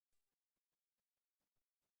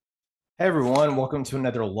Hey everyone, welcome to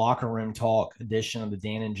another Locker Room Talk edition of the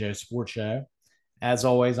Dan and Joe Sports Show. As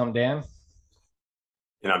always, I'm Dan.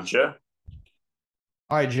 And I'm Joe.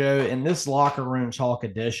 All right, Joe, in this Locker Room Talk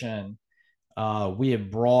edition, we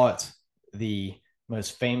have brought the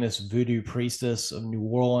most famous voodoo priestess of New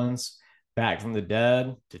Orleans back from the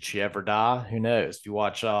dead. Did she ever die? Who knows? If you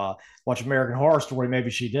watch American Horror Story,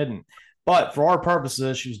 maybe she didn't. But for our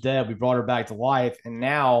purposes, she was dead. We brought her back to life, and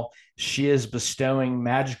now she is bestowing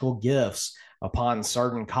magical gifts upon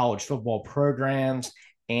certain college football programs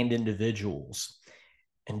and individuals.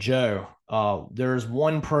 And Joe, there's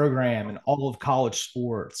one program in all of college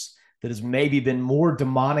sports that has maybe been more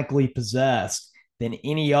demonically possessed than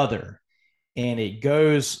any other, and it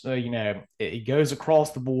goes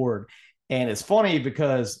across the board. And it's funny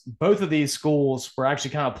because both of these schools were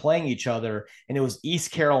actually kind of playing each other, and it was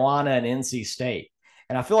East Carolina and NC State.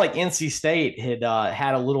 And I feel like NC State had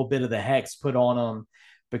a little bit of the hex put on them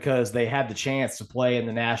because they had the chance to play in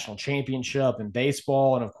the national championship in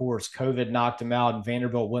baseball, and of course, COVID knocked them out, and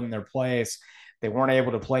Vanderbilt winning their place. They weren't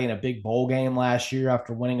able to play in a big bowl game last year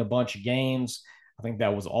after winning a bunch of games. I think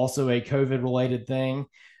that was also a COVID related thing.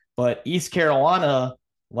 But East Carolina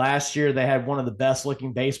last year, they had one of the best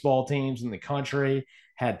looking baseball teams in the country,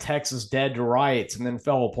 had Texas dead to rights, and then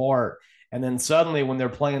fell apart. And then suddenly, when they're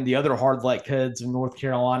playing the other hard luck kids in North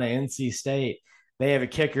Carolina, NC State, they have a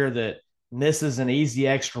kicker that misses an easy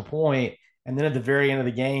extra point, and then at the very end of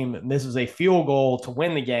the game, misses a field goal to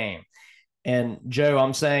win the game. And Joe,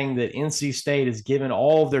 I'm saying that NC State has given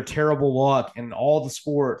all of their terrible luck in all the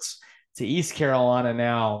sports to East Carolina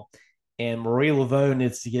now, and Marie Laveau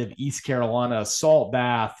needs to give East Carolina a salt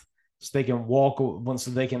bath so they can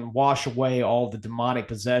wash away all the demonic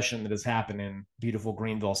possession that has happened in beautiful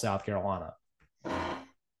Greenville, South Carolina.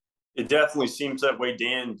 It definitely seems that way,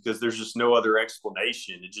 Dan, because there's just no other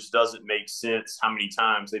explanation. It just doesn't make sense how many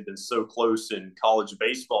times they've been so close in college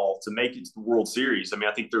baseball to make it to the World Series. I mean,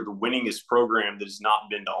 I think they're the winningest program that has not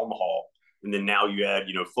been to Omaha. And then now you add,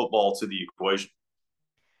 football to the equation.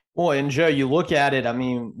 Well, and Joe, you look at it, I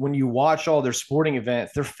mean, when you watch all their sporting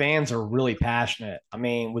events, their fans are really passionate. I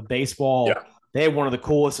mean, with baseball, Yeah. they had one of the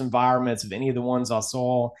coolest environments of any of the ones I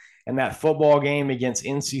saw. And that football game against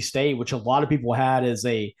NC State, which a lot of people had as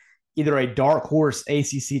a either a dark horse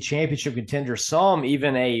ACC championship contender, some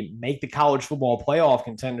even a make the college football playoff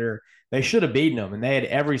contender, they should have beaten them, and they had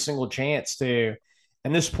every single chance to.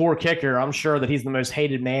 And this poor kicker, I'm sure that he's the most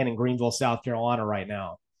hated man in Greenville, South Carolina right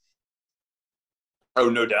now. Oh,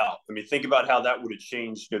 no doubt. I mean, think about how that would have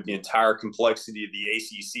changed, the entire complexity of the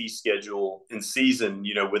ACC schedule and season,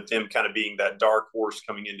 with them kind of being that dark horse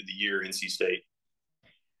coming into the year, NC State.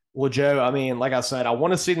 Well, Joe, I mean, like I said, I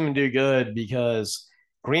want to see them do good because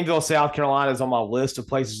Greenville, South Carolina is on my list of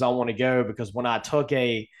places I want to go because when I took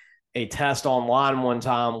a test online one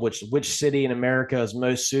time, which city in America is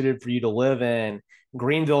most suited for you to live in,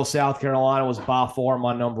 Greenville, South Carolina was by far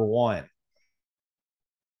my number one.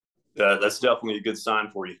 That's definitely a good sign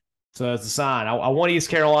for you. So it's a sign. I want East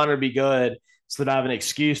Carolina to be good so that I have an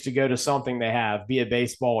excuse to go to something they have, be it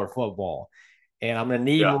baseball or football. And I'm going to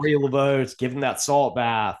need Yeah. Marie Laveau to give them that salt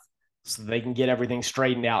bath so they can get everything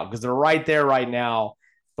straightened out because they're right there right now,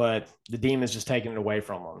 but the demon's just taking it away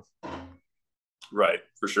from them. Right.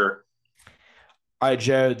 For sure. All right,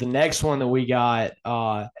 Joe. The next one that we got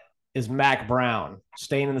is Mack Brown,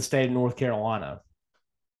 staying in the state of North Carolina.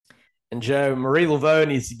 And Joe, Marie Laveau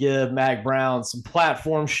needs to give Mack Brown some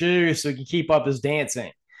platform shoes so he can keep up his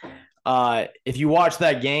dancing. If you watch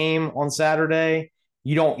that game on Saturday,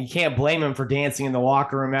 you can't blame him for dancing in the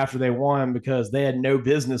locker room after they won because they had no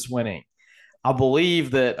business winning. I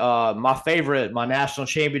believe that my national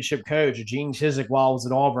championship coach, Gene Chizik, while I was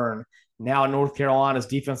at Auburn, now North Carolina's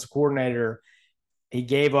defensive coordinator, he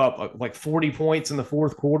gave up like 40 points in the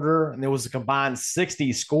fourth quarter, and there was a combined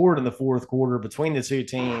 60 scored in the fourth quarter between the two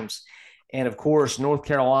teams. And of course, North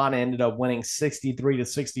Carolina ended up winning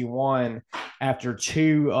 63-61 after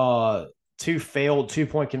two failed 2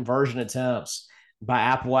 point conversion attempts by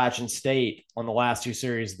Appalachian State on the last two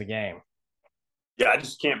series of the game. Yeah, I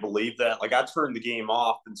just can't believe that. Like, I turned the game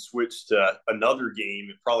off and switched to another game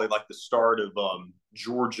at probably like the start of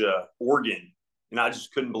Georgia, Oregon, and I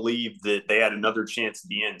just couldn't believe that they had another chance at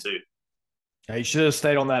the end too. He should have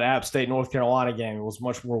stayed on that App State North Carolina game. It was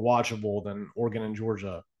much more watchable than Oregon and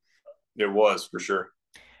Georgia. It was for sure.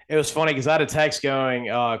 It was funny because I had a text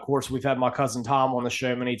going. Of course, we've had my cousin Tom on the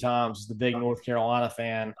show many times. He's the big North Carolina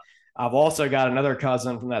fan. I've also got another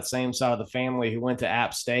cousin from that same side of the family who went to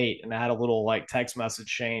App State, and I had a little like text message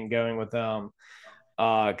chain going with them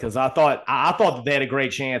because I thought that they had a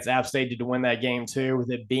great chance. App State did to win that game too,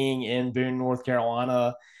 with it being in Boone, North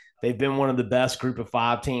Carolina. They've been one of the best group of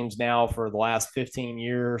five teams now for the last 15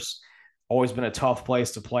 years. Always been a tough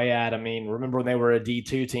place to play at. I mean, remember when they were a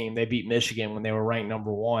D2 team, they beat Michigan when they were ranked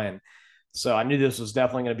number one. So I knew this was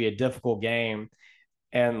definitely going to be a difficult game.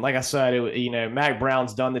 And like I said, Mac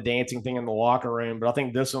Brown's done the dancing thing in the locker room, but I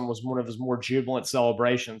think this one was one of his more jubilant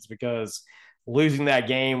celebrations because losing that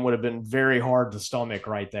game would have been very hard to stomach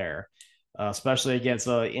right there, especially against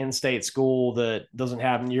an in-state school that doesn't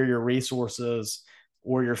have near your resources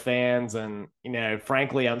or your fans. And,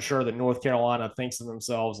 frankly, I'm sure that North Carolina thinks of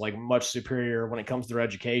themselves like much superior when it comes to their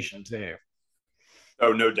education too.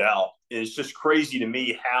 Oh, no doubt. And it's just crazy to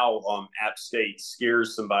me how App State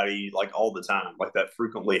scares somebody like all the time. Like that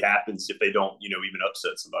frequently happens if they don't, even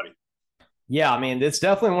upset somebody. Yeah, I mean, it's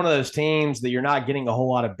definitely one of those teams that you're not getting a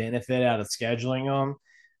whole lot of benefit out of scheduling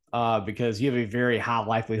them because you have a very high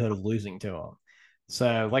likelihood of losing to them.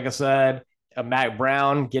 So, like I said, Mac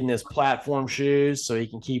Brown getting his platform shoes so he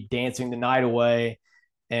can keep dancing the night away.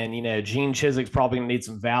 And Gene Chiswick's probably gonna need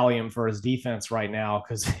some Valium for his defense right now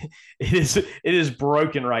because it is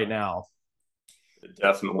broken right now. It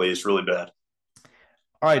definitely is really bad.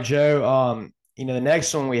 All right, Joe. The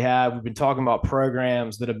next one we've been talking about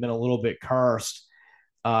programs that have been a little bit cursed.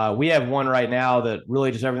 We have one right now that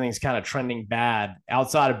really just everything's kind of trending bad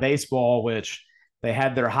outside of baseball, which they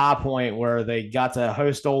had their high point where they got to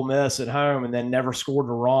host Ole Miss at home and then never scored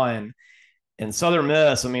a run. And Southern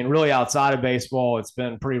Miss, I mean, really outside of baseball, it's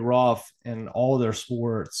been pretty rough in all of their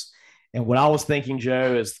sports. And what I was thinking,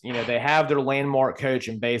 Joe, is they have their landmark coach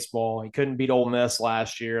in baseball. He couldn't beat Ole Miss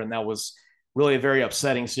last year, and that was really a very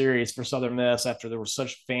upsetting series for Southern Miss after there was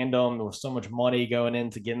such fandom, there was so much money going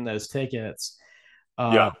into getting those tickets.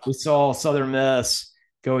 Yeah. We saw Southern Miss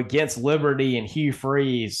go against Liberty and Hugh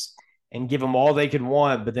Freeze and give them all they could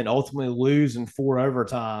want, but then ultimately lose in four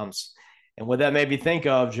overtimes. And what that made me think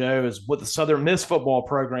of, Joe, is what the Southern Miss football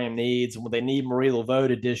program needs and what they need Marie Laveau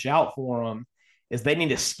to dish out for them is they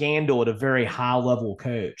need a scandal at a very high level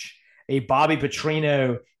coach, a Bobby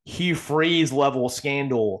Petrino, Hugh Freeze level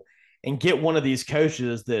scandal, and get one of these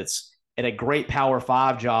coaches that's at a great Power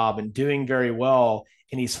Five job and doing very well.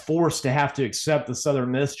 And he's forced to have to accept the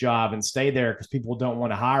Southern Miss job and stay there because people don't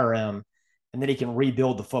want to hire him. And then he can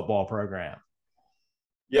rebuild the football program.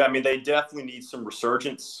 Yeah, I mean, they definitely need some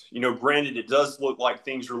resurgence. Granted, it does look like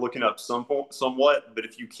things are looking up somewhat, but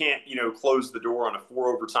if you can't, close the door on a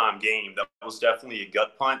four overtime game, that was definitely a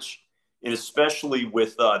gut punch. And especially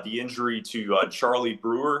with the injury to Charlie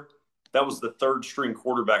Brewer, that was the third string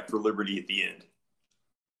quarterback for Liberty at the end.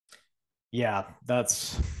 Yeah,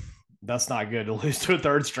 that's not good to lose to a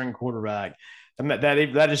third string quarterback. And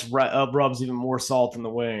that just rubs even more salt in the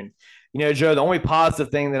wound. Joe, the only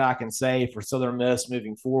positive thing that I can say for Southern Miss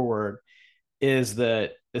moving forward is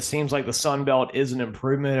that it seems like the Sun Belt is an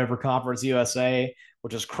improvement over Conference USA,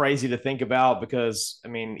 which is crazy to think about because, I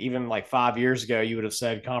mean, even like 5 years ago, you would have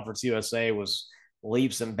said Conference USA was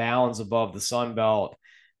leaps and bounds above the Sun Belt.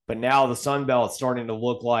 But now the Sun Belt's starting to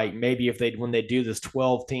look like maybe when they do this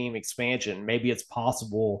 12-team expansion, maybe it's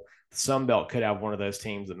possible the Sun Belt could have one of those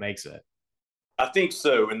teams that makes it. I think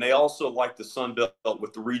so, and they also like the Sun Belt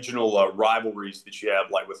with the regional rivalries that you have,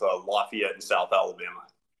 like with Lafayette and South Alabama.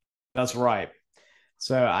 That's right.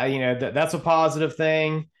 So that's a positive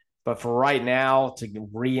thing. But for right now, to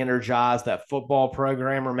re-energize that football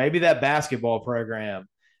program or maybe that basketball program,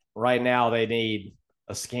 right now they need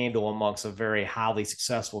a scandal amongst a very highly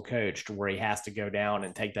successful coach to where he has to go down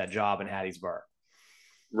and take that job in Hattiesburg.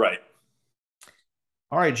 Right.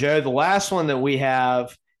 All right, Joe. The last one that we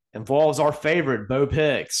have involves our favorite, Bo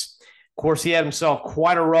Picks. Of course, he had himself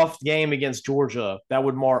quite a rough game against Georgia. That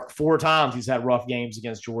would mark 4 times he's had rough games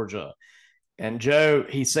against Georgia. And Joe,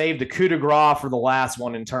 he saved the coup de grace for the last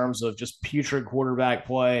one in terms of just putrid quarterback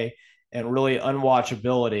play and really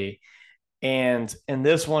unwatchability. And in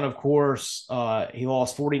this one, of course, he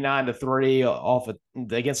lost 49-3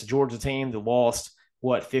 against the Georgia team that lost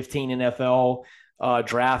 15 NFL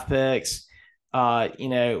draft picks.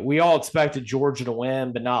 We all expected Georgia to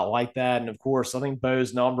win, but not like that. And of course, I think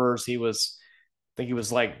Bo's numbers, he was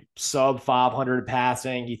like sub 500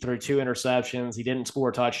 passing. He threw 2 interceptions. He didn't score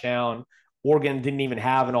a touchdown. Oregon didn't even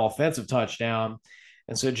have an offensive touchdown.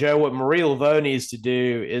 And so, Joe, what Marie Laveau needs to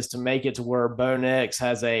do is to make it to where Bo Nix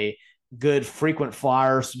has a good frequent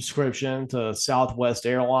flyer subscription to Southwest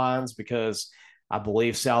Airlines because I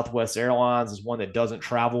believe Southwest Airlines is one that doesn't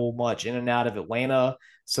travel much in and out of Atlanta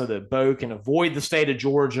so that Bo can avoid the state of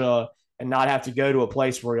Georgia and not have to go to a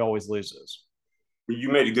place where he always loses. You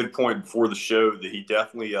made a good point before the show that he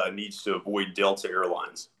definitely needs to avoid Delta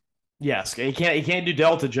Airlines. Yes, he can't do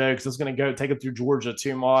Delta, Joe, because it's going to go take him through Georgia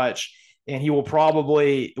too much. And he will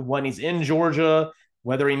probably, when he's in Georgia,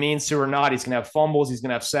 Whether he means to or not, he's going to have fumbles, he's going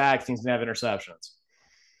to have sacks, he's going to have interceptions.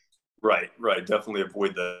 Right, right. Definitely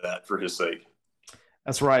avoid that for his sake.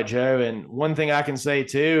 That's right, Joe. And one thing I can say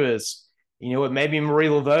too is, you know what, maybe Marie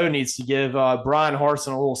Laveau needs to give Brian Harsin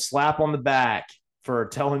a little slap on the back for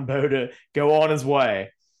telling Bo to go on his way.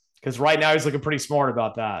 Because right now he's looking pretty smart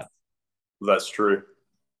about that. That's true.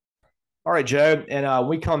 All right, Joe. And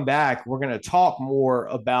we come back, we're going to talk more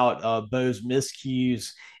about Bo's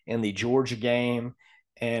miscues in the Georgia game.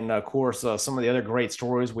 And of course, some of the other great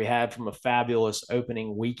stories we had from a fabulous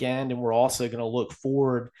opening weekend. And we're also going to look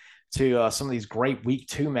forward to some of these great week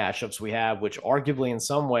 2 matchups we have, which arguably in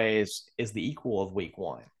some ways is the equal of week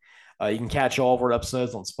 1. You can catch all of our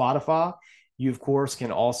episodes on Spotify. You, of course,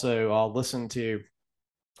 can also listen to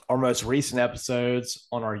our most recent episodes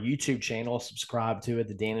on our YouTube channel. Subscribe to it,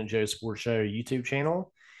 the Dan and Joe Sports Show YouTube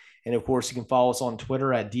channel. And of course, you can follow us on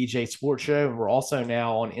Twitter at DJ Sports Show. And we're also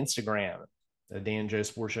now on Instagram, the Dan and Joe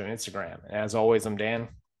Sports Show Instagram. And as always, I'm Dan.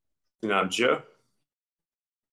 And I'm Joe.